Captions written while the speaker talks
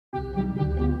My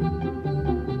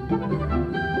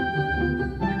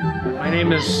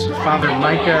name is Father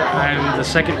Micah. I'm the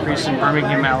second priest in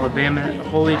Birmingham, Alabama, at the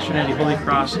Holy Trinity Holy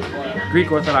Cross Greek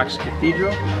Orthodox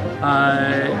Cathedral.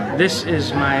 This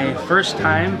is my first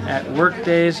time at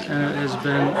WorkDaze, and it has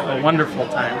been a wonderful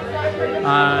time.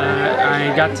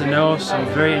 I got to know some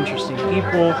very interesting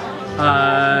people,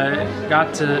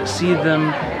 got to see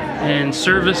them in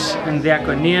service and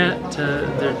diaconia to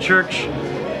their church,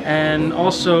 and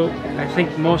also, I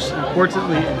think most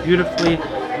importantly and beautifully,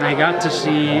 I got to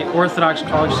see Orthodox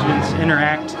college students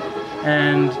interact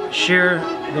and share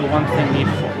the one thing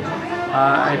needful.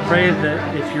 I pray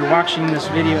that if you're watching this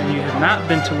video and you have not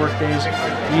been to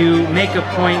WorkDaze, you make a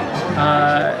point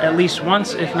at least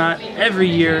once, if not every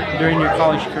year during your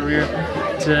college career,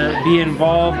 to be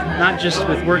involved not just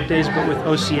with WorkDaze but with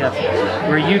OCF,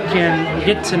 where you can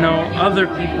get to know other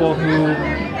people who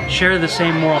share the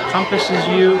same moral compass as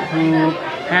you, who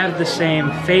have the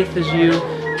same faith as you,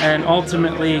 and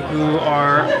ultimately who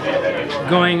are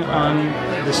going on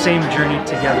the same journey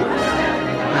together.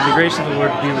 May the grace of the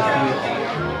Lord be with you.